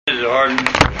the Lord.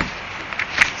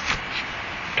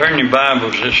 Turn your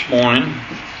Bibles this morning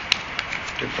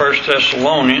to 1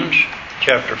 Thessalonians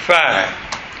chapter 5.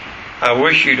 I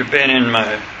wish you'd have been in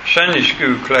my Sunday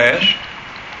school class,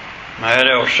 my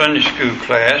adult Sunday school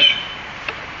class,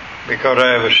 because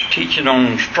I was teaching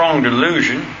on strong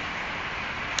delusion,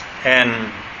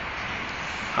 and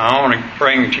I want to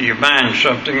bring to your mind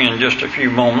something in just a few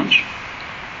moments.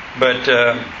 But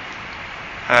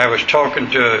I was talking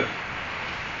to a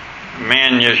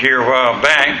man just here a while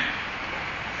back,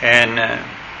 and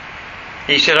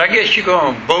he said, "I guess you're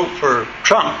going to vote for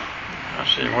Trump." I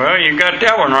said, "Well, you got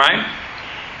that one right."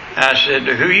 I said,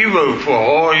 "Who you vote for?"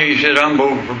 "Oh," he said, "I'm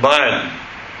voting for Biden."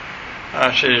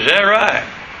 I said, "Is that right?"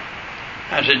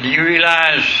 I said, "Do you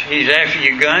realize he's after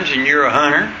your guns and you're a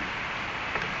hunter?"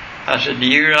 I said, "Do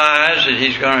you realize that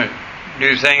he's going to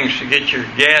do things to get your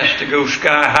gas to go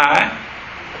sky high?"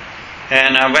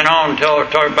 And I went on to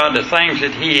talk about the things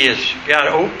that he has got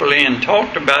openly and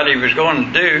talked about he was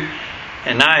going to do,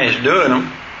 and now he's doing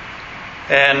them.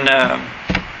 And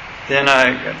then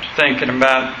I got to thinking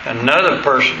about another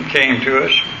person came to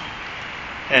us,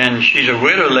 and she's a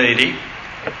widow lady,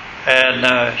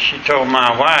 and she told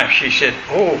my wife, she said,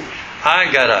 "Oh, I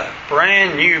got a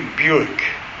brand new Buick,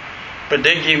 but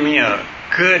they give me a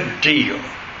good deal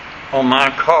on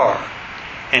my car,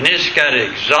 and it's got an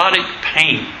exotic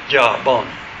paint job on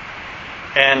it."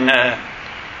 And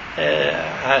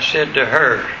I said to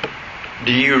her,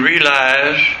 "Do you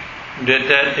realize that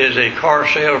that is a car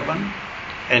salesman,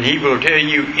 and he will tell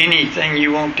you anything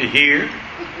you want to hear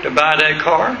to buy that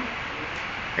car?"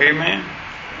 Amen.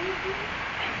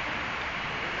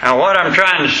 Now, what I'm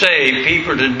trying to say,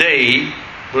 people today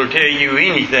will tell you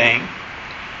anything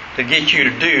to get you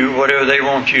to do whatever they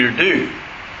want you to do,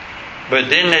 but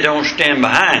then they don't stand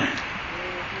behind it.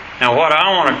 Now, what I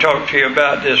want to talk to you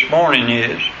about this morning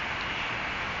is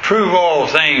prove all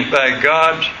things by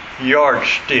God's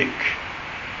yardstick.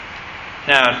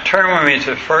 Now, turn with me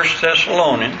to 1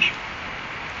 Thessalonians.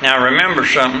 Now, remember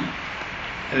something.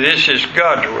 This is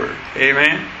God's Word.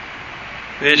 Amen?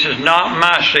 This is not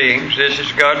my sayings. This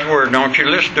is God's Word. Don't you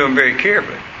listen to them very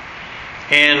carefully.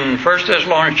 In 1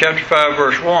 Thessalonians chapter 5,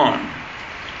 verse 1,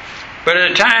 "But at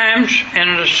the times and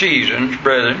at the seasons,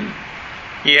 brethren,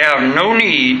 ye have no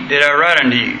need that I write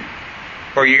unto you.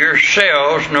 For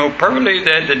yourselves know perfectly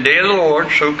that the day of the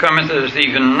Lord so cometh as a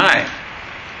thief in the night.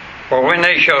 For when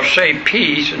they shall say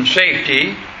peace and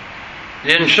safety,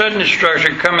 then sudden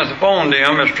destruction cometh upon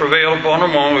them as travail upon a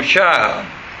woman with child,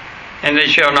 and they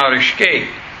shall not escape.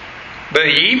 But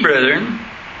ye, brethren,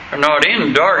 are not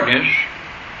in darkness,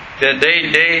 that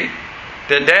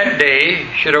that day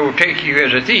should overtake you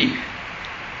as a thief.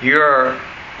 You are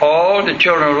all the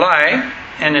children of light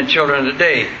and the children of the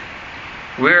day.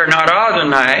 We are not of the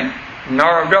night,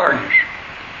 nor of darkness.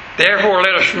 Therefore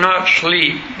let us not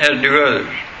sleep as do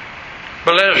others,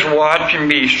 but let us watch and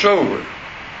be sober.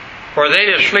 For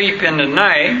they that sleep in the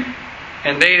night,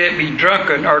 and they that be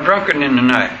drunken, are drunken in the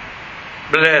night.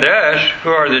 But let us,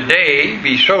 who are the day,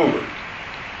 be sober,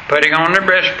 putting on the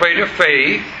breastplate of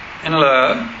faith and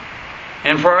love,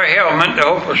 and for our helmet the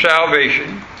hope of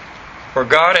salvation. For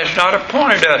God has not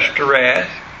appointed us to wrath,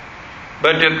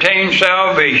 but to obtain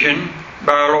salvation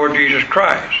by our Lord Jesus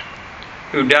Christ,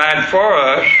 who died for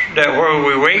us, that whether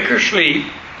we wake or sleep,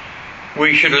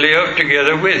 we should live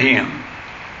together with him.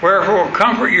 Wherefore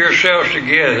comfort yourselves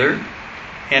together,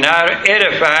 and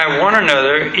edify one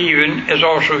another, even as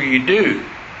also you do.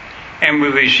 And we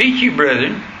beseech you,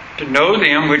 brethren, to know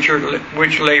them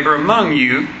which labor among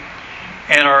you,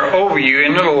 and are over you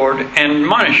in the Lord, and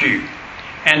admonish you,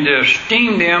 and to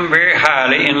esteem them very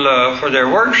highly in love for their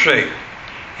work's sake,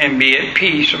 and be at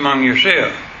peace among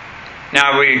yourselves.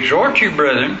 Now we exhort you,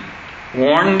 brethren,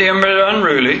 warn them that are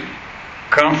unruly,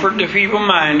 comfort the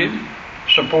feeble-minded,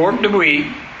 support the weak,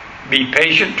 be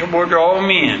patient toward all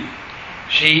men.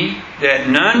 See that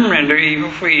none render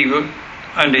evil for evil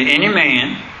unto any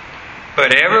man,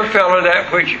 but ever follow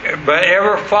that which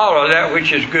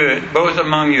is good, both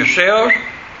among yourselves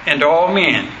and to all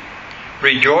men.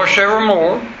 Rejoice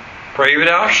evermore, pray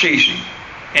without ceasing,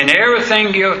 in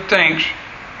everything give thanks,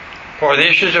 for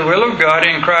this is the will of God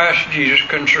in Christ Jesus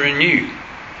concerning you.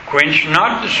 Quench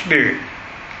not the spirit,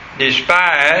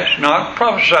 despise not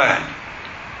prophesying,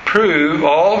 prove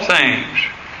all things,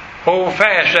 hold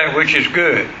fast that which is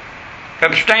good,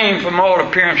 abstain from all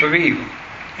appearance of evil,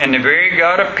 and the very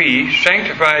God of peace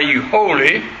sanctify you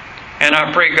wholly. And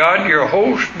I pray God your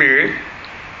whole spirit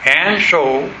and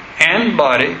soul and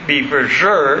body be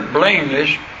preserved blameless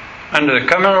unto the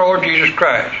coming of the Lord Jesus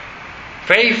Christ.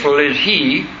 Faithful is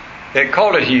he that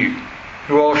calleth you,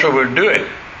 who also will do it.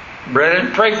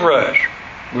 Brethren, pray for us,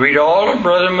 Greet all the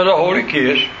brethren with a holy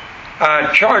kiss.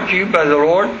 I charge you by the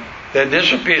Lord that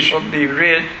this epistle be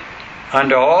read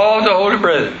unto all the holy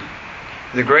brethren.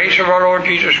 The grace of our Lord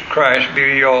Jesus Christ be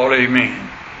with you all. Amen.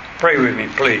 Pray with me,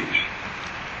 please.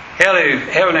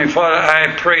 Heavenly Father,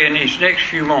 I pray in these next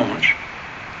few moments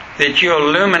that you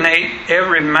illuminate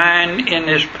every mind in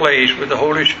this place with the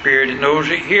Holy Spirit and those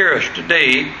that hear us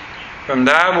today from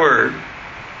thy word.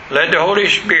 Let the Holy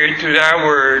Spirit through thy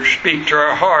word speak to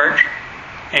our hearts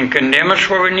and condemn us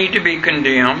where we need to be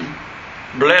condemned.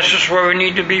 Bless us where we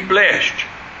need to be blessed.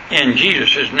 In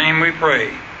Jesus' name we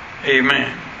pray.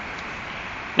 Amen.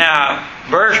 Now,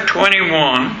 verse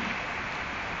 21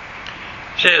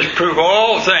 says, prove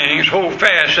all things, hold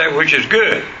fast that which is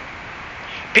good.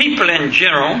 People in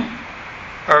general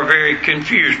are very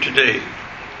confused today.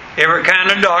 Every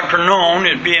kind of doctrine known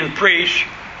is being preached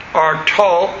or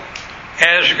taught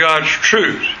as God's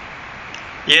truth.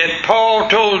 Yet Paul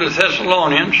told the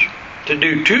Thessalonians to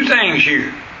do two things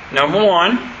here. Number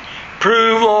one,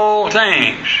 prove all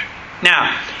things.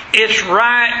 Now, it's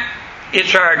right,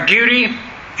 it's our duty,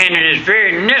 and it is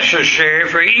very necessary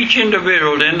for each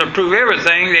individual then to prove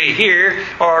everything they hear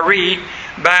or read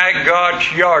by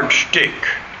God's yardstick.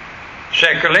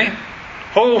 Secondly,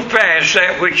 hold fast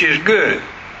that which is good.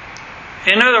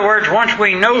 In other words, once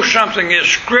we know something is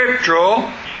scriptural,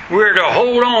 we're to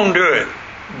hold on to it.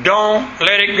 Don't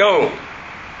let it go.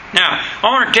 Now, I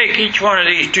want to take each one of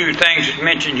these two things that's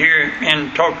mentioned here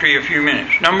and talk to you a few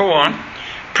minutes. Number one,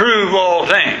 prove all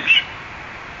things.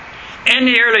 In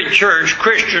the early church,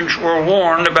 Christians were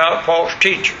warned about false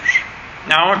teachers.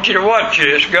 Now, I want you to watch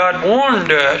this. God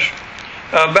warned us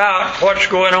about what's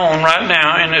going on right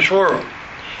now in this world.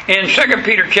 In 2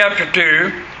 Peter chapter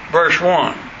 2, verse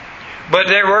 1, but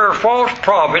there were false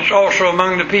prophets also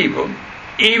among the people,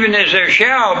 even as there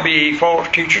shall be false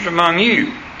teachers among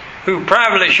you, who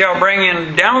privately shall bring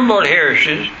in damnable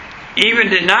heresies, even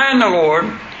denying the Lord,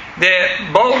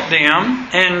 that both them,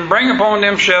 and bring upon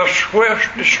themselves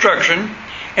swift destruction,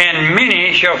 and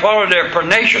many shall follow their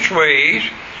pernicious ways,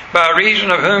 by reason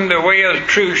of whom the way of the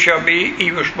truth shall be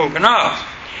evil spoken of.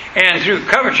 And through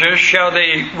covetousness shall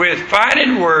they with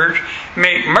fighting words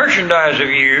make merchandise of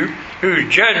you,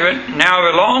 whose judgment now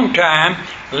of a long time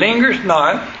lingereth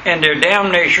not, and their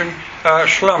damnation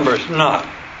slumbereth not.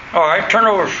 All right, turn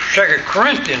over to 2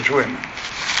 Corinthians with me.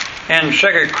 And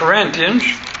 2 Corinthians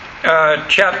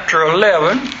chapter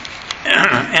 11,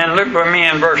 and look with me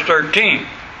in verse 13.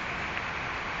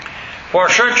 For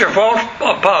such are false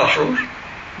apostles,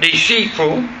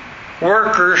 deceitful,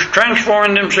 workers,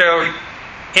 transforming themselves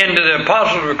into the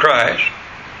apostles of Christ,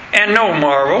 and no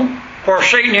marvel, for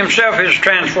Satan himself is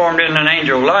transformed into an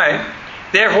angel of light.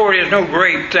 Therefore it is no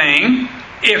great thing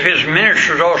if his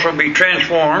ministers also be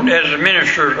transformed as the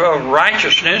ministers of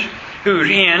righteousness, whose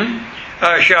end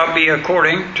shall be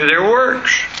according to their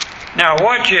works. Now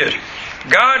watch this.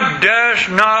 God does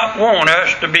not want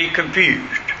us to be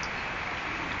confused.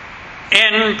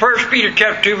 In 1 Peter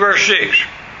chapter 2, verse 6,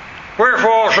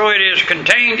 wherefore also it is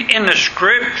contained in the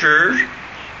Scriptures,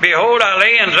 behold, I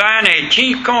lay in Zion a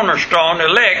chief cornerstone,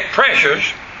 elect, precious,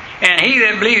 and he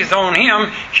that believeth on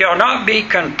him shall not be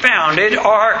confounded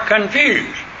or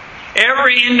confused.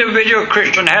 Every individual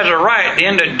Christian has a right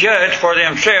then to judge for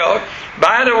themselves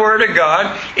by the Word of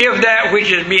God if that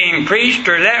which is being preached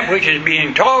or that which is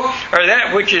being taught or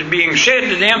that which is being said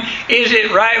to them, is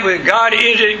it right with God?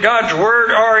 Is it God's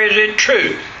Word or is it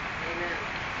truth? Amen.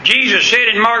 Jesus said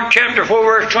in Mark chapter 4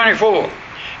 verse 24,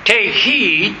 take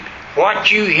heed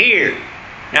what you hear.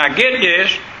 Now get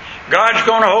this, God's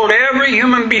going to hold every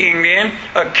human being then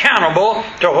accountable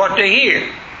to what they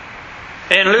hear.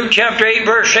 In Luke chapter 8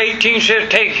 verse 18 says,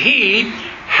 take heed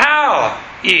how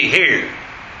ye hear.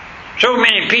 So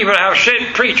many people have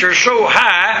set preachers so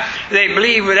high they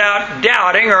believe without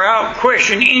doubting or out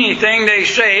questioning anything they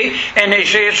say, and they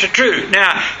say it's the truth.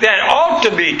 Now, that ought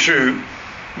to be true,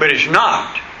 but it's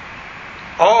not.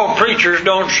 All preachers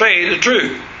don't say the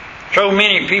truth. So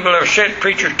many people have set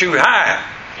preachers too high.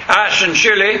 I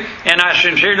sincerely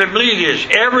believe this.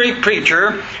 Every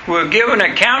preacher will give an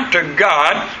account to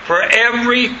God for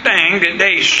everything that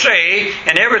they say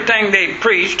and everything they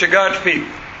preach to God's people.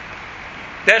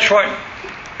 That's what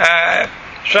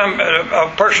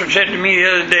a person said to me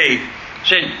the other day.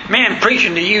 Said, man,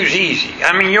 preaching to you is easy.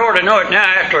 I mean, you ought to know it now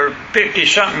after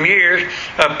 50-something years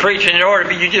of preaching.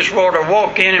 You just ought to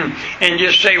walk in and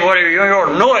just say whatever. You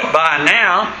ought to know it by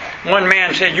now. One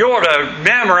man said, you ought to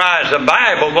memorize the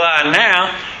Bible by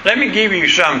now. Let me give you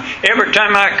some. Every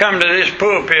time I come to this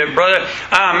pulpit, brother,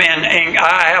 I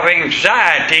have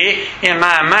anxiety in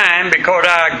my mind because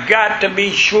I've got to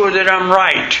be sure that I'm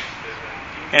right.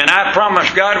 And I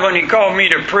promised God when He called me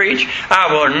to preach,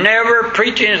 I will never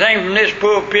preach anything from this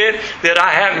pulpit that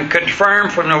I haven't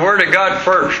confirmed from the Word of God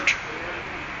first.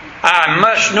 I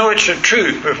must know it's the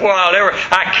truth before I'll ever.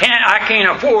 I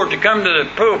can't afford to come to the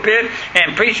pulpit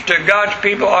and preach to God's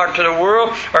people or to the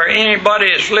world or anybody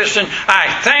that's listening.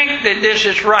 I think that this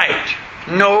is right.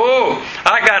 No,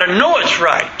 I got to know it's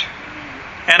right,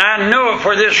 and I know it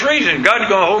for this reason. God's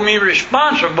going to hold me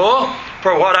responsible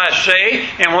for what I say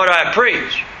and what I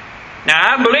preach.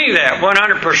 Now I believe that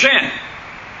 100%.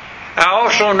 I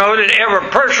also know that every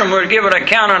person will give an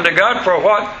account unto God for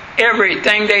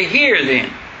everything they hear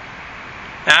then.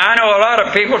 Now, I know a lot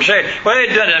of people say, well,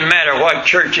 it doesn't matter what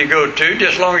church you go to,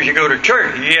 just as long as you go to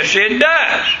church. Yes, it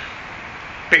does.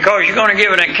 Because you're going to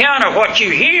give an account of what you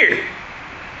hear.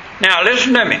 Now,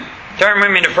 listen to me. Turn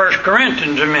with me to 1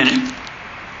 Corinthians a minute.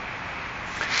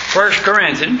 1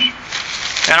 Corinthians.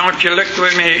 And I want you to look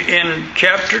with me in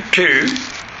chapter 2.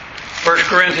 1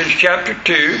 Corinthians chapter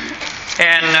 2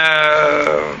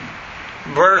 and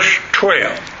verse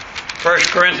 12. 1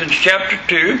 Corinthians chapter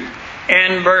 2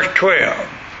 and verse 12.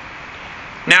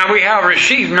 Now we have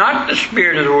received not the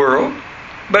spirit of the world,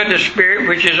 but the Spirit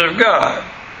which is of God,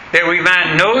 that we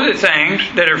might know the things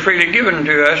that are freely given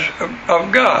to us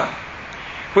of God.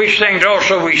 Which things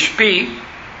also we speak,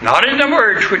 not in the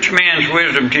words which man's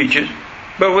wisdom teaches,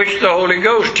 but which the Holy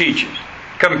Ghost teaches,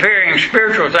 comparing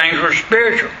spiritual things with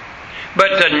spiritual.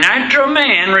 But the natural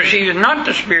man receiveth not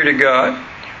the Spirit of God,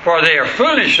 for they are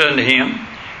foolish unto him,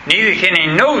 neither can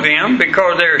he know them,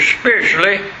 because they are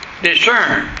spiritually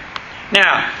discerned.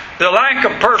 Now, the lack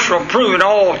of personal proving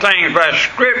all things by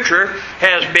Scripture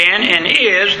has been and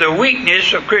is the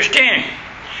weakness of Christianity.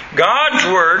 God's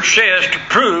Word says to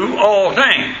prove all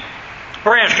things.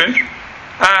 For instance,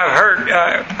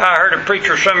 I heard a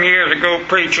preacher some years ago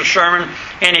preach a sermon,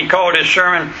 and he called his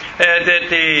sermon that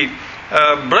the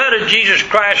blood of Jesus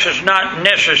Christ is not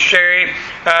necessary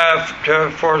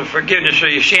for the forgiveness of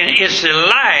your sin. It's the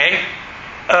life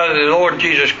of the Lord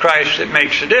Jesus Christ that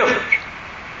makes the difference.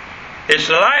 It's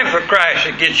the life of Christ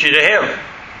that gets you to heaven.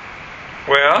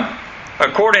 Well,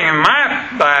 according to my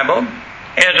Bible,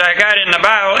 as I got in the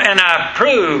Bible and I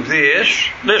proved this,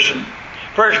 listen,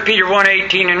 1 Peter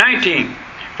 1:18 and 19.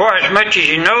 For as much as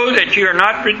you know that you are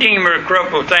not redeemed with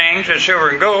corruptible things as silver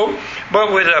and gold,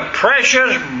 but with the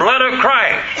precious blood of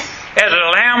Christ, as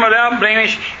a lamb without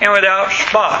blemish and without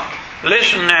spot.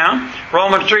 Listen now,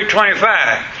 Romans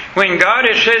 3:25. When God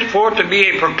is set forth to be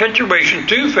a perpetuation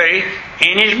through faith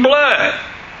in His blood.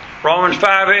 Romans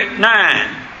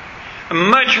 5:9.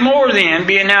 Much more then,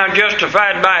 being now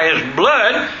justified by His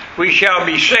blood, we shall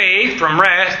be saved from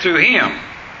wrath through Him.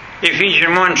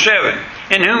 Ephesians 1:7.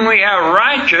 In whom we have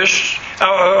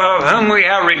of whom we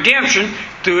have redemption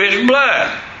through His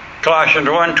blood. Colossians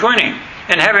 1:20.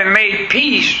 And having made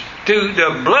peace through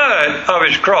the blood of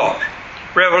His cross.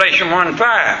 Revelation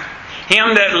 1:5.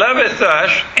 Him that loveth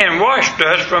us and washed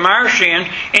us from our sins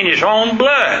in His own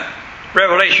blood.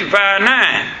 Revelation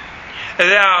 5:9.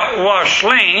 Thou wast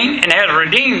slain and hast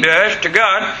redeemed us to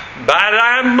God by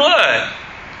thy blood.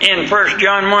 In 1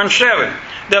 John 1:7.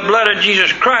 The blood of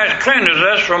Jesus Christ cleanses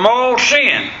us from all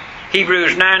sin.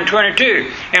 Hebrews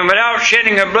 9:22. And without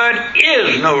shedding of blood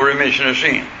is no remission of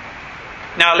sin.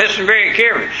 Now listen very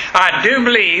carefully. I do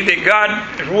believe that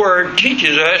God's Word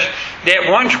teaches us that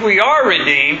once we are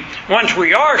redeemed, once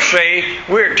we are saved,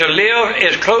 we're to live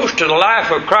as close to the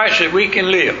life of Christ as we can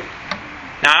live.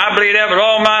 Now I believe that with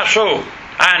all my soul.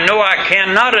 I know I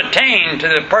cannot attain to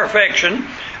the perfection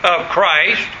of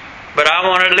Christ, but I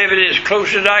want to live it as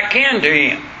close as I can to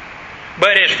Him.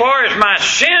 But as far as my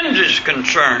sins is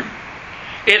concerned,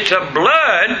 it's the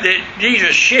blood that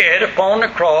Jesus shed upon the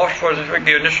cross for the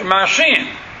forgiveness of my sin.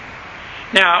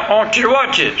 Now, I want you to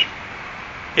watch this.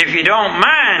 If you don't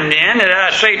mind then that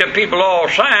I say to people all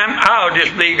the time, I'll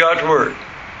just believe God's Word.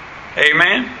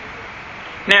 Amen?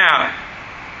 Now,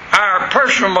 our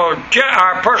personal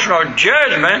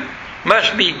judgment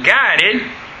must be guided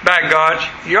by God's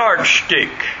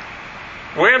yardstick.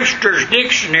 Webster's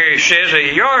dictionary says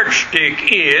a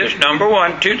yardstick is, number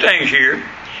one, two things here.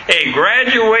 A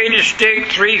graduated stick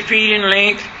 3 feet in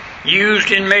length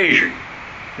used in measuring.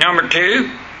 Number two,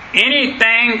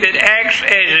 anything that acts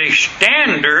as a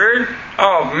standard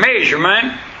of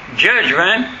measurement,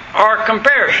 judgment, or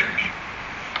comparisons.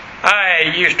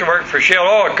 I used to work for Shell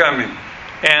Oil Company,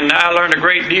 and I learned a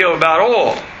great deal about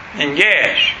oil and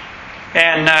gas.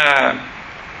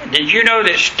 And did you know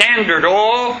that Standard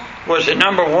Oil was the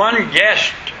number one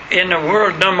gas in the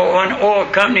world, number one oil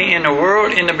company in the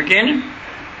world in the beginning?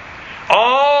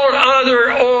 All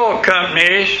other oil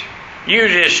companies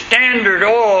uses Standard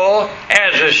Oil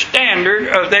as a standard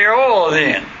of their oil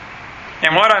then.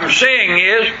 And what I'm saying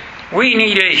is, we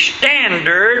need a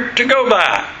standard to go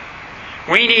by.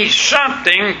 We need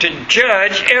something to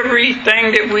judge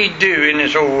everything that we do in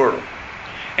this whole world.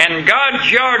 And God's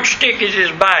yardstick is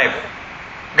His Bible.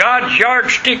 God's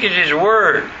yardstick is His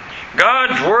Word.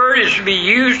 God's Word is to be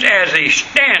used as a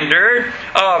standard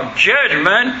of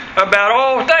judgment about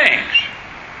all things.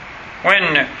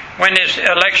 When this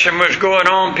election was going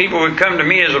on, people would come to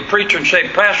me as a preacher and say,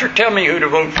 "Pastor, tell me who to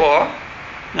vote for."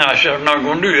 Now I said, "I'm not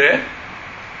going to do that.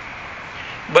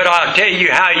 But I'll tell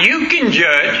you how you can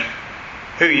judge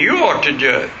who you ought to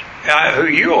judge, who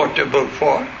you ought to vote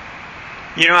for."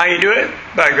 You know how you do it?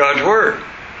 By God's Word.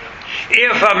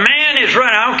 If a man is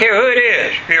running, I don't care who it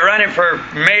is, if you're running for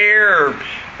mayor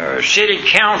or city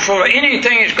council or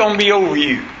anything that's going to be over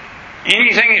you,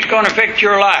 anything that's going to affect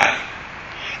your life,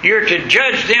 you're to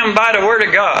judge them by the Word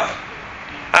of God.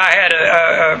 I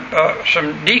had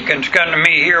some deacons come to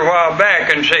me here a while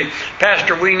back and say,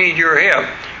 "Pastor, we need your help.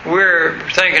 We're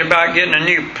thinking about getting a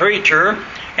new preacher,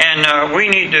 and we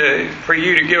need for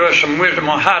you to give us some wisdom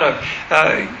on how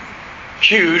to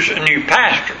choose a new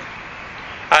pastor."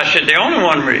 I said, "The only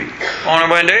one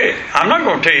day. I'm not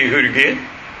going to tell you who to get,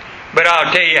 but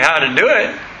I'll tell you how to do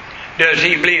it. Does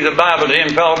he believe the Bible is the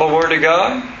infallible Word of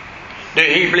God? Does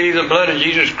he believe the blood of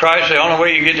Jesus Christ is the only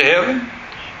way you get to heaven?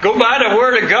 Go by the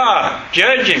Word of God.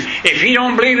 Judge him. If he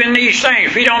don't believe in these things,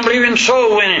 if he don't believe in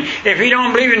soul winning, if he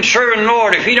don't believe in serving the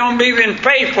Lord, if he don't believe in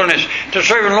faithfulness to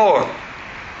serving the Lord."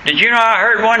 Did you know I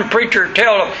heard one preacher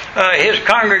tell his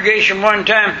congregation one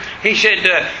time, he said,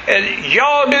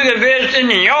 "Y'all do the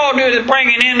visiting and y'all do the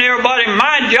bringing in everybody.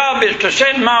 My job is to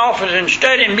sit in my office and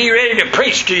study and be ready to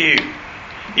preach to you.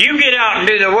 You get out and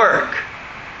do the work."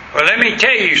 Well, let me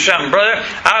tell you something, brother.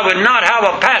 I would not have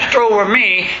a pastor over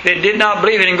me that did not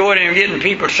believe in going and getting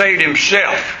people saved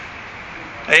himself.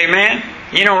 Amen?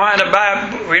 You know why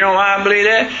I believe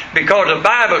that? Because the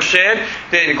Bible said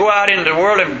that to go out into the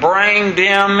world and bring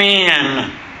them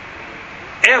in.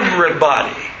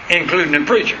 Everybody, including the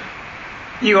preacher.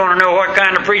 You want to know what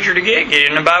kind of preacher to get? Get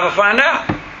in the Bible, find out.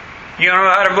 You want to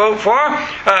know how to vote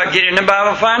for? Get in the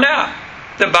Bible, find out.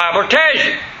 The Bible tells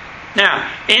you. Now,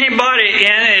 anybody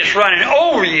that's running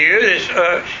over you,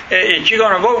 that you're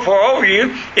going to vote for over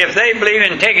you, if they believe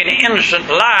in taking innocent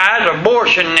lives,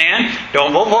 abortion, then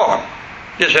don't vote for them.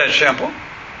 Just that simple.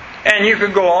 And you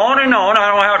could go on and on. I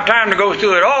don't have time to go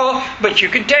through it all, but you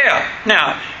can tell.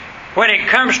 Now, when it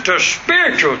comes to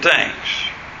spiritual things,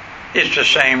 it's the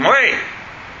same way.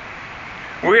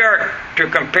 We are to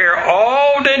compare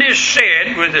all that is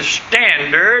said with the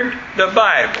standard, the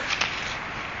Bible.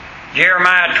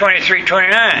 Jeremiah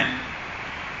 23:29.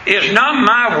 "Is not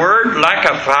my word like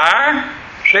a fire,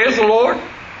 saith the Lord?"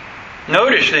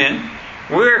 Notice then,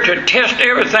 we're to test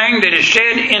everything that is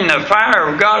said in the fire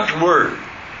of God's Word.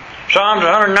 Psalms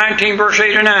 119 verse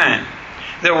 8 and 9.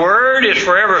 "The Word is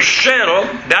forever settled.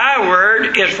 Thy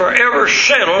Word is forever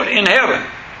settled in heaven."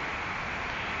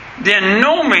 Then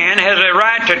no man has a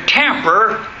right to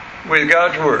tamper with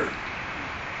God's Word.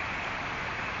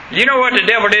 You know what the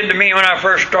devil did to me when I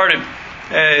first started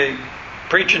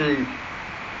preaching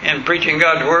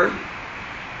God's Word?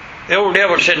 The old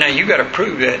devil said, "Now you got to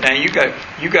prove that. Now you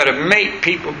got to make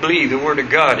people believe the Word of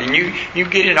God." And you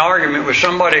get in an argument with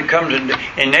somebody that comes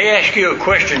and they ask you a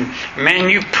question. Man,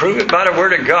 you prove it by the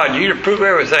Word of God. You to prove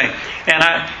everything. And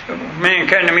a man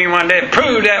came to me one day,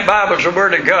 "Prove that Bible's the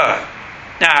Word of God."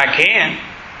 Now I can,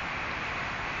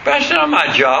 but that's not my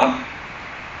job.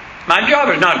 My job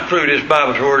is not to prove this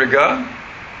Bible's the Word of God.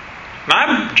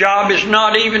 My job is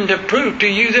not even to prove to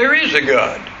you there is a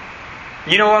God.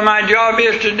 You know what my job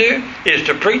is to do? Is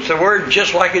to preach the Word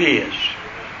just like it is.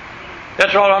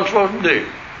 That's all I'm supposed to do.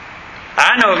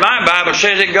 I know my Bible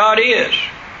says that God is.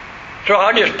 So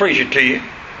I'll just preach it to you.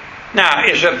 Now,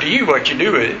 it's up to you what you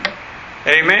do with it.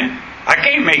 Amen? I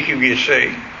can't make you get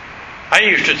saved. I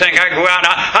used to think I'd go out and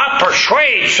I'll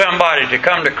persuade somebody to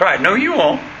come to Christ. No, you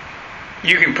won't.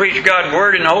 You can preach God's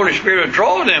Word and the Holy Spirit will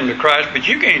draw them to Christ, but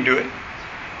you can't do it.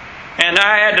 And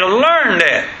I had to learn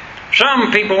that.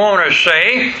 Some people want to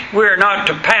say we're not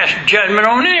to pass judgment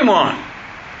on anyone.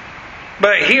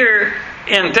 But here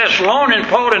in Thessalonians,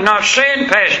 Paul is not saying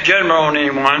pass judgment on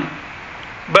anyone,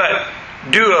 but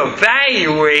do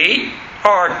evaluate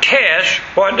or test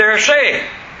what they're saying.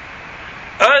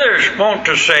 Others want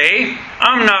to say,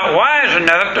 I'm not wise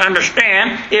enough to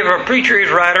understand if a preacher is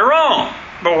right or wrong.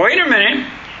 But wait a minute.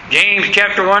 James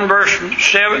chapter 1 verse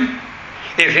 7.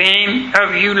 If any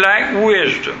of you lack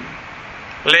wisdom,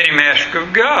 let him ask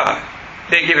of God.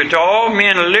 They give it to all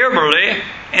men liberally,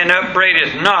 and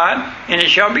upbraideth not, and it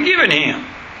shall be given him.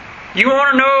 You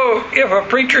want to know if a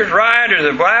preacher's right, or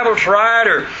the Bible's right,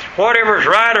 or whatever's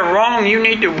right or wrong, you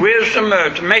need the wisdom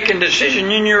to making a decision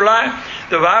in your life.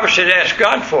 The Bible said ask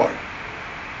God for it.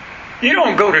 You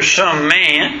don't go to some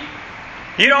man.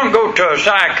 You don't go to a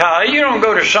psychologist. You don't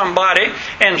go to somebody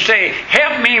and say,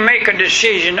 help me make a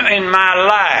decision in my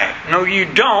life. No, you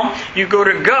don't. You go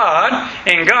to God,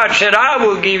 and God said, I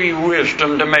will give you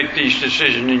wisdom to make these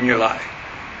decisions in your life.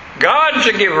 God's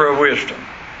the giver of wisdom.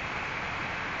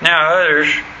 Now others,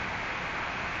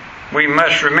 we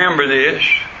must remember this.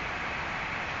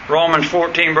 Romans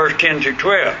 14 verse 10 through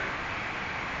 12.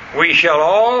 We shall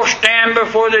all stand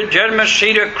before the judgment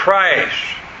seat of Christ.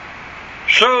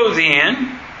 So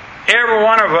then, every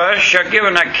one of us shall give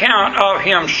an account of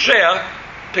himself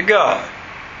to God.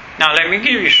 Now let me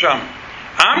give you something.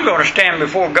 I'm going to stand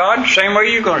before God the same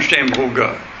way you're going to stand before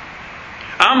God.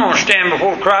 I'm going to stand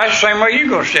before Christ the same way you're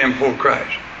going to stand before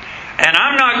Christ. And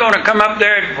I'm not going to come up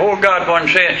there before God one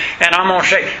day and I'm going to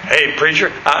say, hey preacher,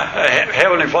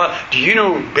 Heavenly Father, do you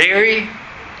know Barry?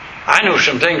 I know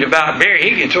some things about Barry.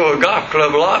 He can throw a golf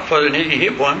club a lot further than he can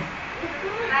hit one.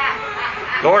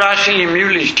 Lord, I seen him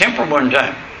mule his temper one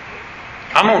time.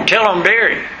 I'm going to tell on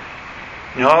Barry.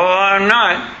 No, I'm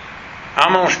not.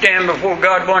 I'm going to stand before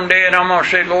God one day and I'm going to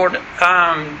say, Lord,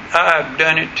 I've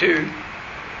done it too.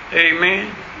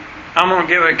 Amen. I'm going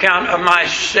to give an account of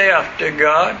myself to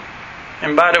God.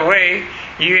 And by the way,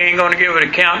 you ain't going to give an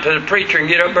account to the preacher and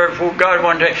get up there before God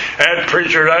one day, that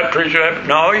preacher.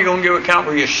 No, you're going to give an account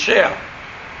for yourself.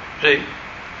 See?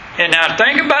 And now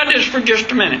think about this for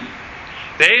just a minute.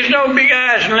 There's no big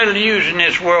eyes and little U's in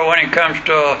this world when it comes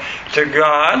to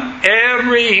God.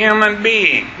 Every human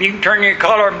being. You can turn your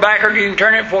collar backward, you can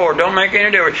turn it forward. Don't make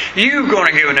any difference. You're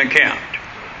going to give an account.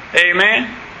 Amen?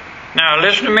 Now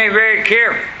listen to me very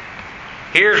carefully.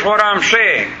 Here's what I'm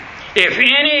saying. If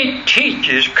any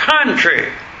teaches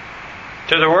contrary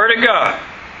to the Word of God,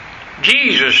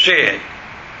 Jesus said,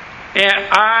 and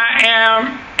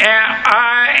I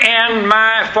and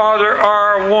my Father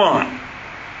are one.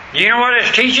 Do you know what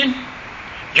it's teaching?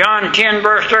 John 10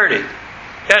 verse 30.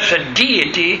 That's the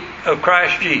deity of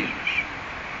Christ Jesus.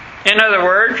 In other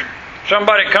words,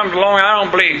 somebody comes along, I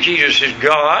don't believe Jesus is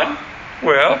God.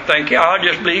 Well, thank you, I'll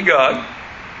just believe God.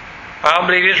 I'll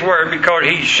believe His Word because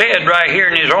He said right here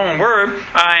in His own Word,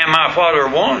 I and my Father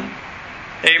are one.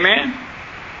 Amen?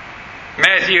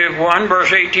 Matthew 1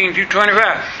 verse 18 through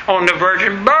 25. On the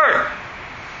virgin birth.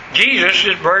 Jesus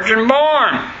is virgin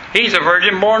born. He's a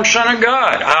virgin born Son of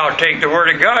God. I'll take the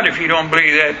Word of God if you don't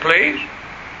believe that, please.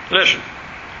 Listen.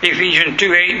 Ephesians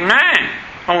 2, 8 and 9.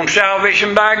 On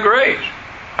salvation by grace.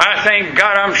 I thank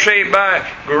God I'm saved by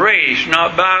grace,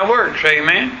 not by works.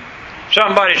 Amen?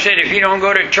 Somebody said if you don't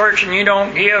go to church and you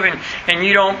don't give and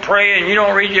you don't pray and you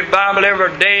don't read your Bible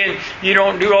every day and you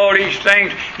don't do all these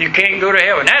things, you can't go to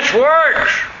heaven. That's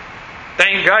works.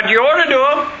 Thank God you ought to do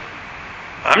them.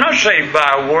 I'm not saved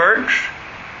by works.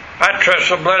 I trust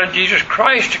the blood of Jesus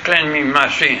Christ to cleanse me of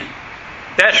my sin.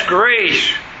 That's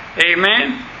grace.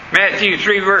 Amen. Matthew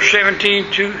 3 verse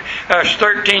 13 through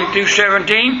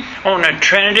 17 on the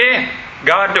Trinity.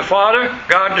 God the Father,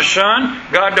 God the Son,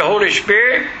 God the Holy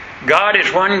Spirit. God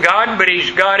is one God, but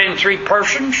He's God in three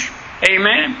persons.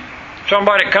 Amen.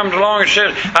 Somebody comes along and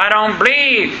says, I don't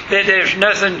believe that there's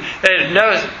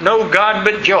no God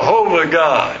but Jehovah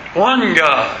God. One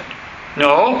God.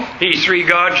 No, He's three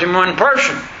gods in one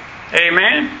person.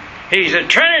 Amen. He's a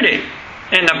Trinity.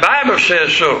 And the Bible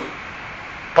says so.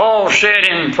 Paul said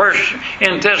in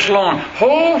Thessalonians,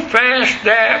 hold fast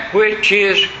that which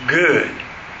is good.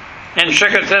 In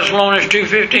 2 Thessalonians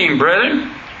 2:15,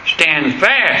 brethren, stand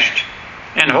fast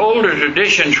and hold the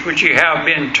traditions which you have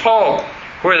been taught,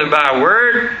 whether by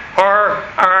word or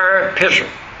our epistle.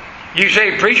 You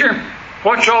say, preacher,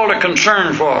 what's all the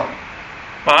concern for?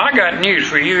 Well, I got news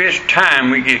for you. It's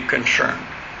time we get concerned.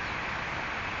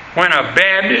 When a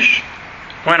Baptist,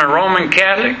 when a Roman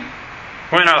Catholic,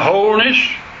 when a holiness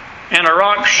and a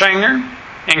rock singer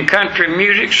and country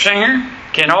music singer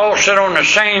can all sit on the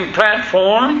same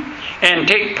platform and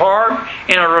take part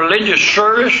in a religious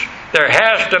service, there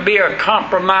has to be a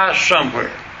compromise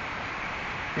somewhere.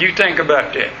 You think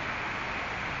about that.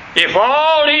 If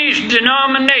all these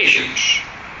denominations,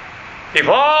 if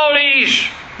all these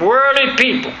worldly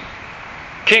people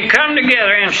can come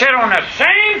together and sit on the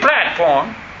same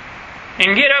platform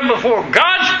and get up before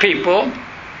God's people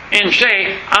and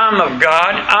say, I'm of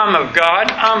God, I'm of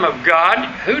God, I'm of God,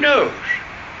 who knows?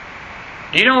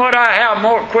 Do you know what? I have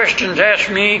more questions asked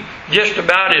me, just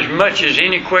about as much as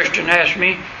any question asked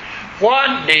me.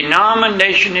 What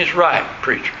denomination is right,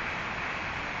 preacher?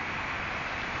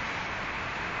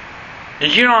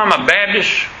 Did you know I'm a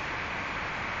Baptist?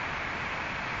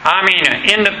 I mean an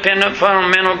independent,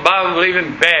 fundamental,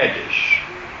 Bible-believing Baptist.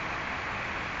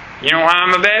 You know why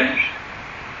I'm a Baptist?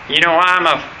 You know why I'm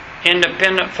an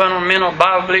independent, fundamental,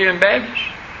 Bible-believing Baptist?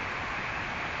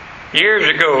 Years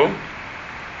ago,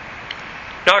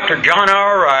 Dr. John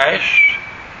R. Rice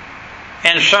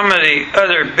and some of the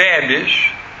other Baptists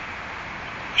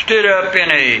stood up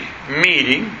in a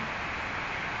meeting,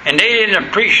 and they didn't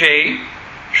appreciate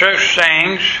such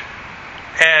things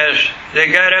as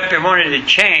they got up and wanted to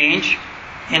change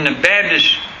in the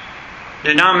Baptist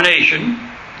denomination.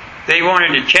 They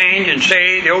wanted to change and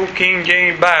say the old King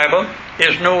James Bible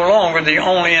is no longer the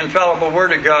only infallible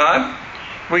Word of God.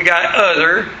 We got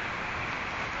other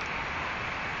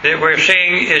that we're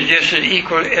saying is just as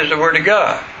equal as the Word of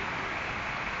God.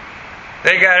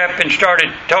 They got up and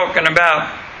started talking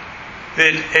about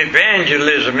that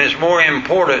evangelism is more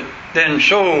important than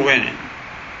soul winning.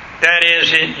 That is,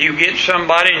 that you get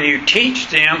somebody and you teach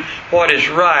them what is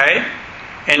right,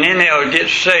 and then they'll get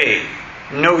saved.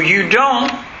 No, you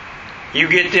don't. You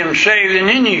get them saved and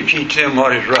then you teach them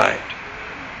what is right.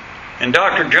 And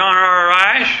Dr. John R.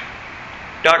 Rice,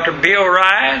 Dr. Bill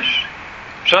Rice,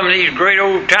 some of these great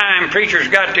old-time preachers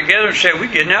got together and said,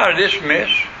 we're getting out of this mess.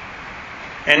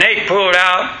 And they pulled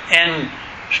out and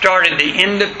started the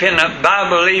independent,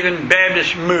 Bible-believing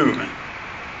Baptist movement.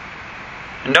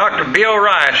 And Dr. Bill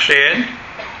Rice said,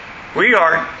 we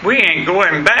ain't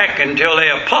going back until they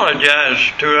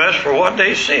apologize to us for what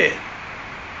they said.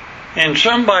 And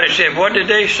somebody said, what did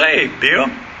they say, Bill?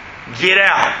 Get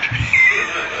out.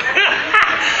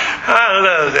 I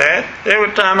love that.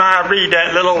 Every time I read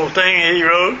that little old thing he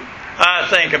wrote, I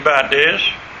think about this.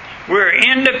 We're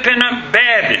independent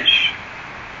Baptists.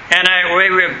 And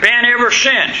we've been ever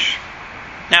since.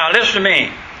 Now listen to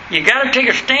me. You got to take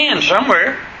a stand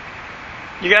somewhere.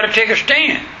 You got to take a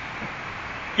stand.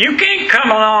 You can't come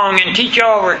along and teach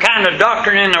all the kind of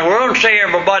doctrine in the world and say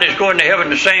everybody's going to heaven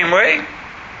the same way.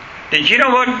 Did you know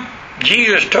what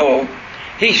Jesus told?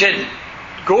 He said,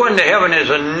 going to heaven is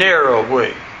a narrow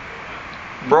way.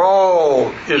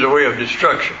 Broad is a way of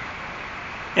destruction.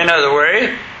 In other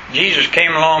words, Jesus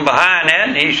came along behind that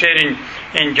and he said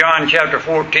in John chapter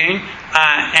 14,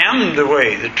 I am the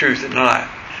way, the truth, and the life.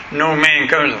 No man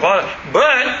comes to the Father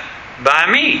but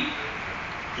by me.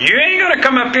 You ain't going to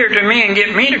come up here to me and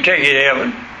get me to take you to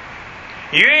heaven.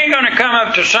 You ain't going to come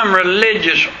up to some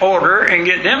religious order and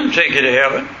get them to take you to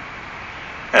heaven.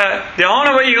 The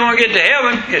only way you're going to get to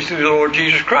heaven is through the Lord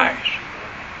Jesus Christ.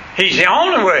 He's the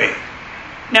only way.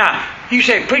 Now, you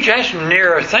say, preacher, that's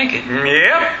narrow thinking.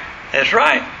 Yep, that's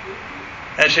right.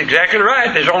 That's exactly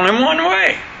right. There's only one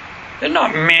way. There's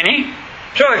not many.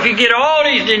 So if you get all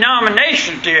these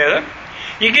denominations together,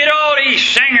 you get all these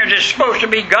singers that's supposed to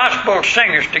be gospel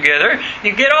singers together,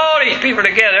 you get all these people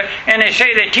together, and they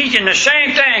say they're teaching the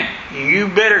same thing, you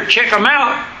better check them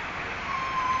out.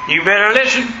 You better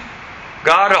listen.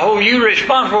 God will hold you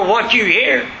responsible for what you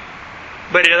hear.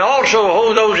 But it'll also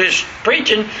hold those that's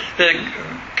preaching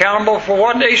accountable for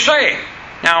what they say.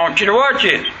 Now I want you to watch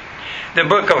this. The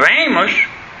book of Amos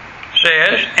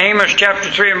says, Amos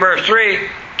chapter 3 and verse 3,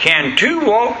 can two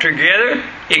walk together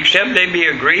except they be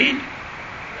agreed?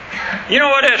 You know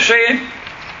what that's saying?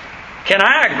 Can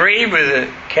I agree with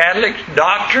the Catholic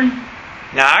doctrine?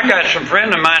 Now I got some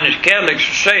friends of mine that's Catholics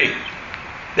are saved.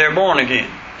 They're born again.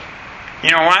 You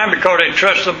know why? Because they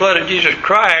trust the blood of Jesus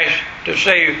Christ to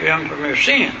save them from their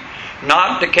sin,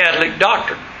 not the Catholic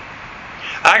doctrine.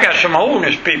 I got some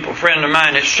holiness people, friends of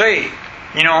mine, that's saved.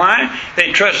 You know why?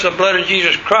 They trust the blood of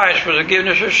Jesus Christ for the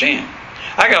forgiveness of sin.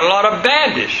 I got a lot of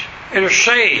Baptists that are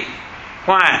saved.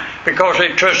 Why? Because they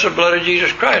trust the blood of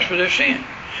Jesus Christ for their sin.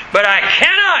 But I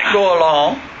cannot go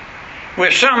along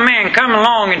with some man coming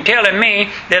along and telling me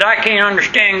that I can't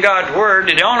understand God's Word,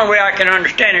 that the only way I can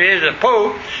understand it is the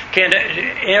Pope can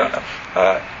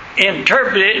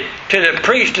interpret it to the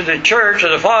priest of the church or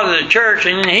the father of the church,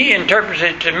 and then he interprets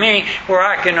it to me where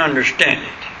I can understand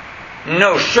it.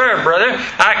 No, sir, brother.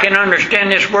 I can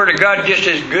understand this Word of God just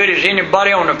as good as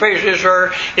anybody on the face of this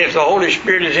earth if the Holy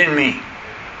Spirit is in me.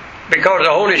 Because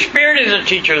the Holy Spirit is the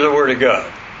teacher of the Word of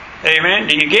God. Amen?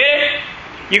 Do you get it?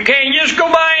 You can't just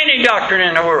go by any doctrine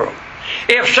in the world.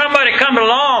 If somebody comes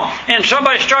along and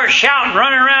somebody starts shouting,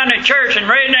 running around the church and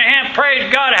raising their hand,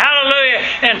 praise God, hallelujah,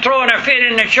 and throwing a fit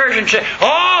in the church and say,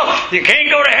 oh, you can't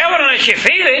go to heaven unless you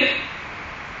feel it.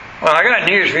 Well, I got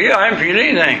news for you. I didn't feel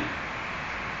anything.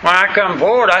 When I come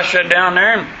forward, I sat down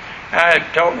there and I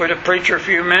talked with the preacher a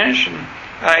few minutes,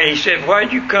 and he said,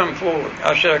 why'd you come forward?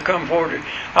 I said, I come forward.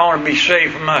 I want to be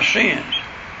saved from my sins.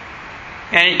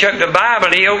 And he took the Bible,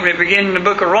 he opened it, beginning in the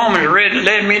book of Romans,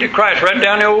 led me to Christ, right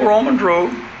down the old Romans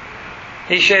road.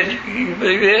 He said, you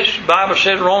believe this? The Bible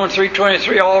said in Romans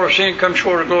 3:23, all of sin comes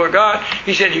short of the glory of God.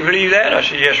 He said, you believe that? I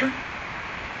said, yes, sir.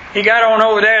 He got on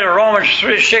over there to Romans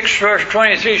 6, verse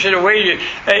 23, he said,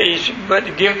 but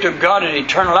the gift of God is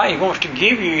eternal life. He wants to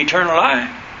give you eternal life.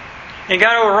 He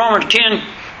got over Romans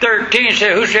 10:13 and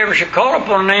said, whosoever shall call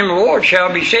upon the name of the Lord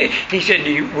shall be saved. He said,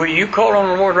 will you call on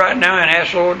the Lord right now and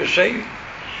ask the Lord to save you?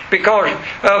 Because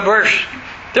verse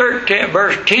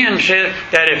 10 says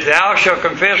that if thou shalt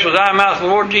confess with thy mouth the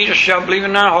Lord Jesus, shalt believe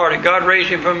in thy heart that God raised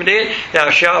him from the dead, thou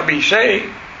shalt be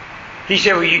saved. He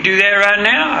said, will you do that right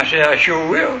now? I said, I sure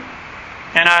will.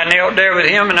 And I knelt there with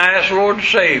him and I asked the Lord to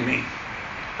save me.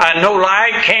 No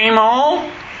light came on.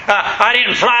 I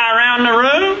didn't fly around the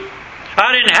room.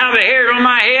 I didn't have the hairs on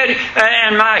my head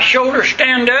and my shoulders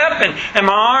stand up and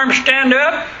my arms stand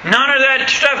up. None of that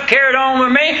stuff carried on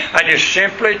with me. I just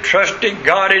simply trusted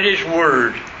God at His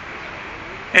Word.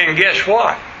 And guess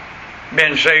what?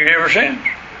 Been saved ever since.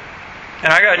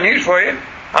 And I got news for you.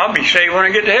 I'll be saved when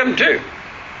I get to heaven too.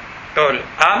 Because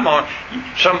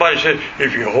somebody said,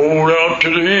 if you hold out to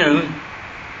the end,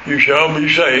 you shall be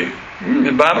saved.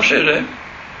 The Bible says that.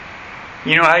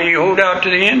 You know how you hold out to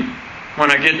the end? When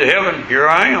I get to heaven, here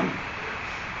I am.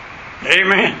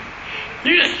 Amen.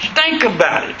 You just think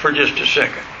about it for just a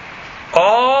second.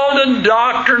 All the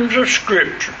doctrines of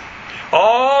Scripture,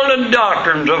 all the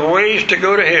doctrines of ways to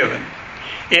go to heaven,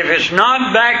 if it's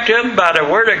not backed up by the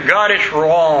Word of God, it's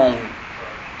wrong.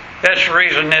 That's the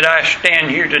reason that I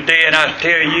stand here today and I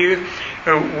tell you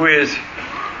with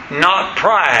not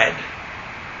pride,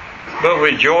 but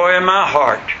with joy in my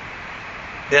heart,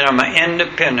 that I'm an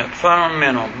independent,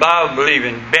 fundamental,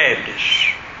 Bible-believing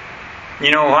Baptist.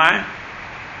 You know why?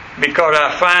 Because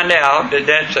I find out that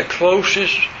that's the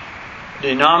closest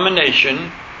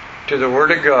denomination to the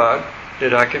Word of God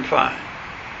that I can find.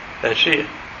 That's it.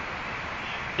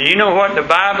 Do you know what the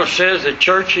Bible says the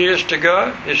church is to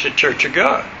God? It's the church of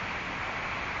God.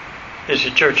 It's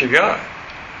the church of God.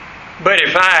 But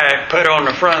if I put on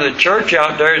the front of the church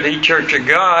out there, the church of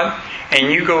God, and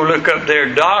you go look up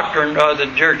their doctrine of the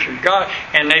church of God,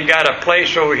 and they got a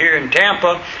place over here in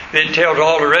Tampa that tells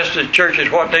all the rest of the churches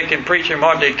what they can preach and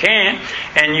what they can't,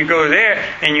 and you go there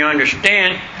and you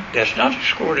understand that's not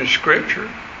according to Scripture,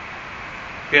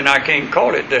 then I can't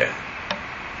call it that.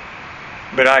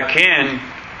 But I can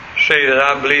say that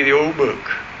I believe the old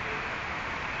book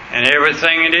and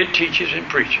everything that it teaches and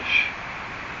preaches.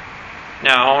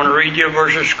 Now, I want to read you a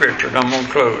verse of Scripture, and I'm going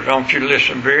to close. I want you to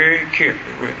listen very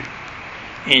carefully with me.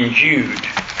 In Jude,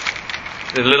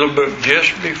 the little book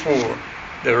just before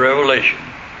the Revelation,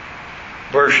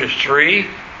 verses 3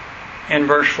 and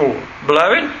verse 4.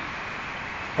 Beloved,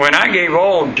 when I gave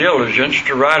all diligence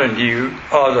to write unto you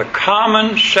of the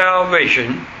common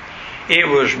salvation, it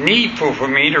was needful for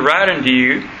me to write unto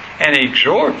you and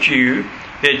exhort you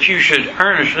that you should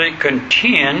earnestly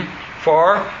contend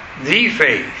for the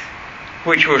faith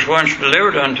which was once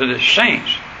delivered unto the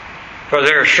saints. For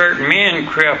there are certain men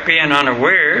crept in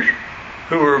unawares,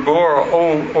 who were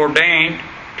ordained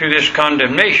to this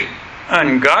condemnation,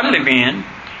 ungodly men,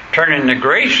 turning the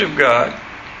grace of God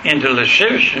into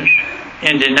lasciviousness,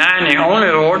 in denying the only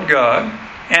Lord God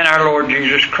and our Lord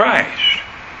Jesus Christ.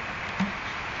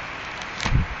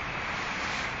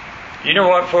 You know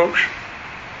what, folks?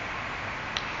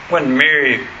 When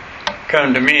Mary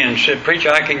come to me and said,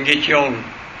 "Preacher, I can get you on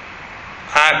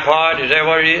iPod," is that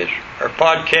what it is? Or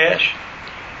podcast,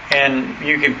 and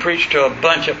you can preach to a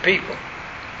bunch of people.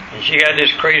 And she got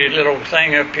this crazy little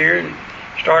thing up here and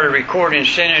started recording and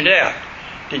sending it out.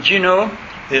 Did you know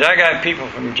that I got people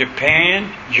from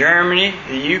Japan, Germany,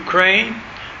 the Ukraine?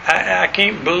 I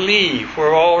can't believe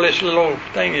where all this little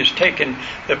thing is taking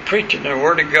the preaching of the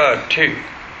Word of God to.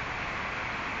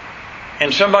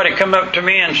 And somebody come up to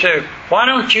me and said, "Why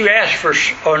don't you ask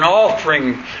for an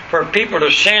offering for people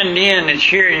to send in that's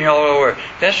hearing you all over?"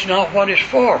 That's not what it's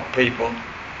for, people.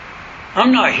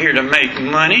 I'm not here to make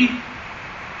money.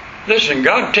 Listen,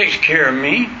 God takes care of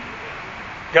me.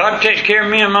 God takes care of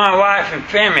me and my wife and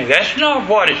family. That's not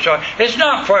what it's for. It's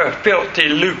not for a filthy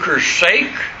lucre's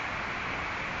sake.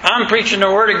 I'm preaching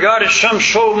the Word of God that some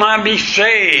soul might be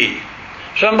saved.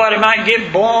 Somebody might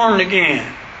get born again.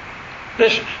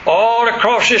 Listen, all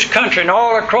across this country and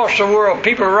all across the world,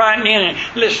 people are writing in and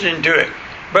listening to it.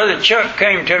 Brother Chuck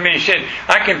came to me and said,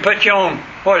 "I can put you on,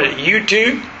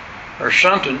 YouTube or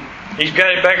something." He's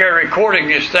got it back there recording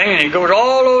this thing, and he goes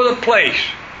all over the place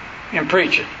and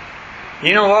preaching.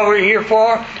 You know what we're here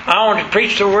for? I want to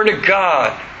preach the Word of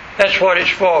God. That's what it's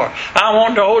for. I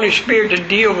want the Holy Spirit to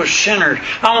deal with sinners.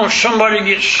 I want somebody to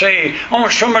get saved. I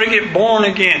want somebody to get born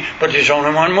again. But there's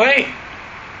only one way.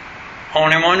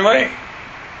 Only one way.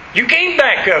 You can't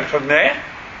back up from that.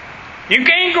 You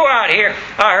can't go out here.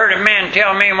 I heard a man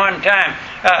tell me one time.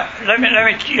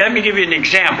 Let me give you an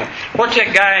example. What's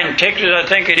that guy in Texas? I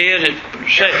think it is. That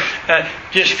said,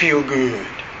 just feel good.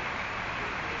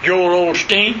 Joel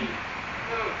Osteen.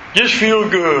 Just feel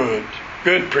good.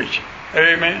 Good preaching.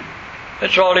 Amen.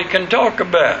 That's all he can talk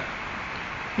about.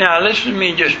 Now listen to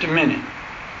me just a minute.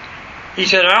 He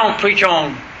said, I don't preach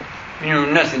on,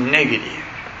 nothing negative.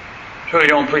 So he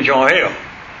don't preach on hell.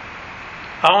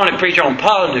 I only preach on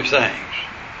positive things.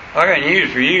 I got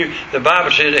news for you. The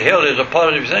Bible says that hell is a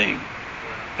positive thing.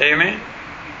 Amen.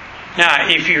 Now,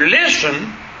 if you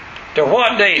listen to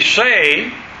what they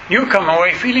say, you come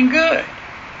away feeling good.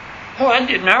 Oh, that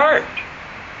didn't hurt.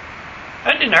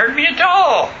 That didn't hurt me at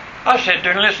all. I sat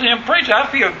there and listened to him preach. I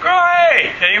feel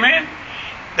great. Amen.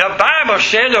 The Bible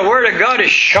says the Word of God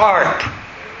is sharp.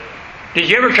 Did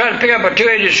you ever try to pick up a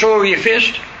two-edged sword with your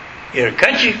fist? It'll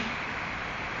cut you.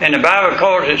 And the Bible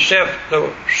calls itself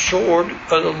the sword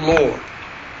of the Lord.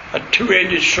 A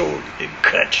two-edged sword. It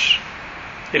cuts.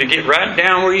 It'll get right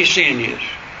down where your sin is.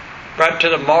 Right to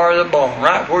the marrow of the bone.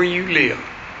 Right where you live.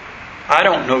 I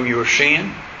don't know your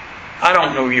sin. I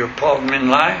don't know your problem in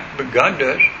life. But God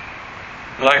does.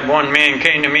 Like one man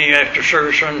came to me after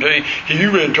service one day.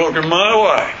 You've been talking to my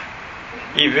wife.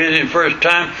 He visited the first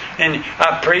time, and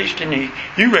I preached, and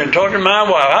you've been talking to my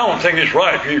wife. I don't think it's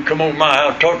right for you to come over my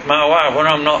house and talk to my wife when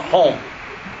I'm not home.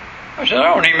 I said,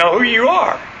 I don't even know who you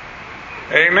are.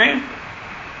 Amen.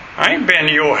 I ain't been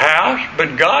to your house,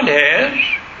 but God has.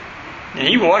 And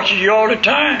He watches you all the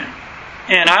time.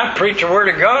 And I preach the Word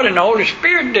of God, and the Holy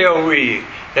Spirit deals with you.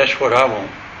 That's what I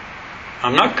want.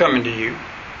 I'm not coming to you.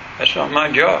 That's not my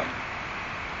job.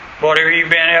 Whatever you've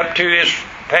been up to this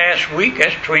past week,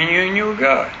 that's between you and your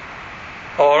God.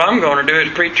 All I'm going to do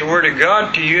is preach the Word of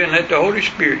God to you and let the Holy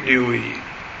Spirit deal with you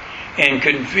and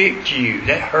convict you.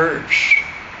 That hurts.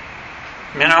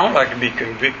 Man, I don't like to be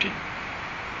convicted.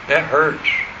 That hurts.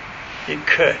 It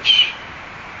cuts.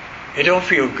 It don't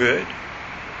feel good.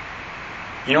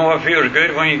 You know what feels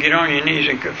good? When you get on your knees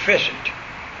and confess it.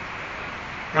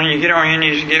 When you get on your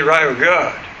knees and get right with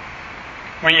God.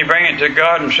 When you bring it to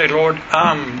God and say, Lord,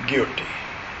 I'm guilty.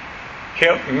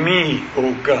 Help me,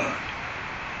 oh God.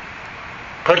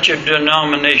 Put your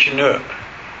denomination up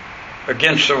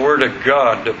against the Word of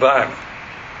God, the Bible.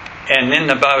 And then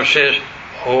the Bible says,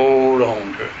 hold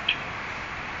on to it.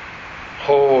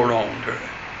 Hold on to it.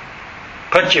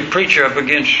 Put your preacher up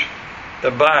against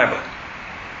the Bible.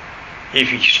 If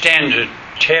he stands a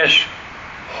test,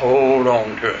 hold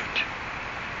on to it.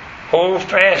 Hold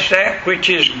fast that which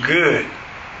is good.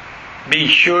 Be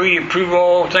sure you prove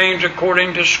all things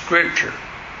according to Scripture,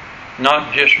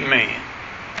 not just man.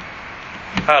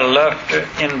 I love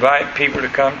to invite people to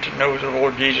come to know the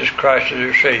Lord Jesus Christ as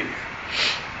their Savior.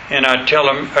 And I tell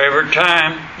them every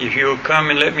time, if you'll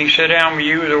come and let me sit down with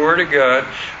you with the Word of God,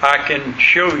 I can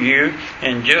show you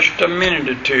in just a minute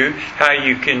or two how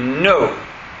you can know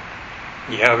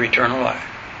you have eternal life.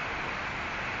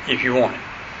 If you want it.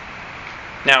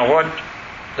 Now what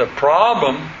the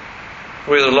problem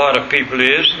with a lot of people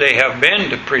is they have been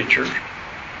to preachers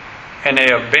and they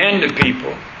have been to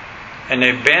people and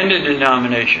they've been to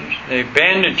denominations, they've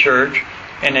been to church,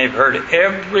 and they've heard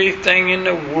everything in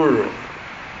the world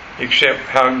except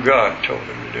how God told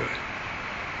them to do it.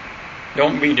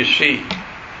 Don't be deceived.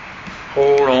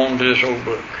 Hold on to this old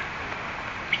book.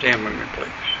 Stand with me, please.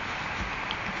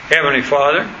 Heavenly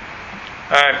Father,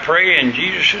 I pray in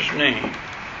Jesus' name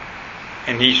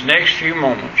in these next few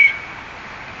moments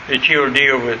that you'll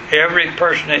deal with every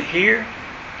person that hears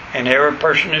and every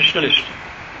person that's listening.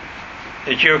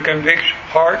 That you'll convict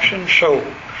hearts and souls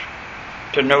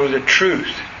to know the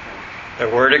truth, the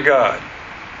Word of God.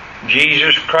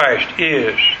 Jesus Christ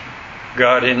is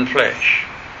God in flesh.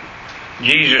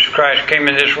 Jesus Christ came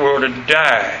in this world to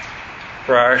die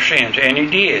for our sins, and He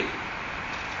did.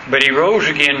 But He rose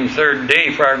again the third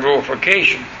day for our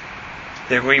glorification,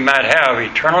 that we might have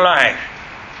eternal life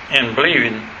in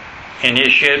believing in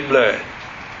His shed blood.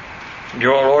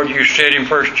 Your Lord, you said in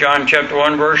 1 John chapter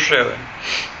 1 verse 7,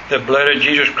 the blood of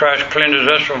Jesus Christ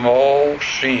cleanses us from all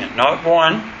sin. Not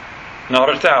one, not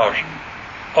 1,000,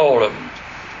 all of them.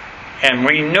 And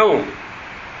we know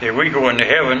that we go into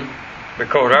heaven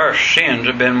because our sins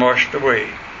have been washed away,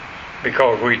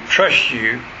 because we trust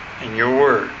you in your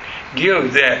word.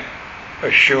 Give that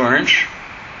assurance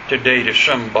today to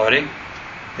somebody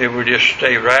that will just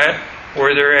stay right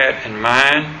where they're at in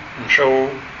mind and soul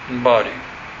and body.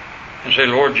 And say,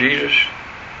 Lord Jesus,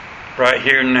 right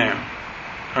here and now.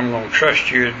 I'm going to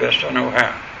trust you as best I know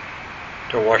how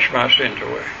to wash my sins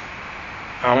away.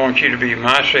 I want you to be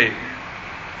my Savior.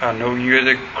 I know you're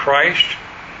the Christ,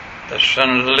 the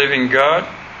Son of the living God.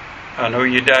 I know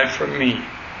you died for me.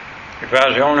 If I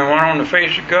was the only one on the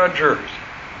face of God's earth,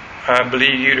 I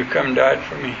believe you'd have come and died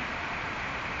for me.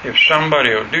 If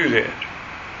somebody will do that,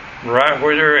 right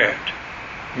where they're at,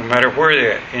 no matter where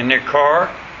they're at, in their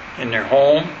car, in their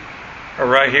home, or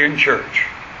right here in church,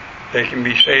 they can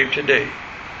be saved today.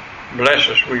 Bless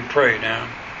us, we pray now,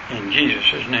 in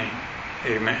Jesus' name.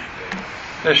 Amen.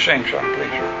 Let's sing something,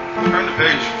 please, sir. Turn to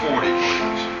page 40.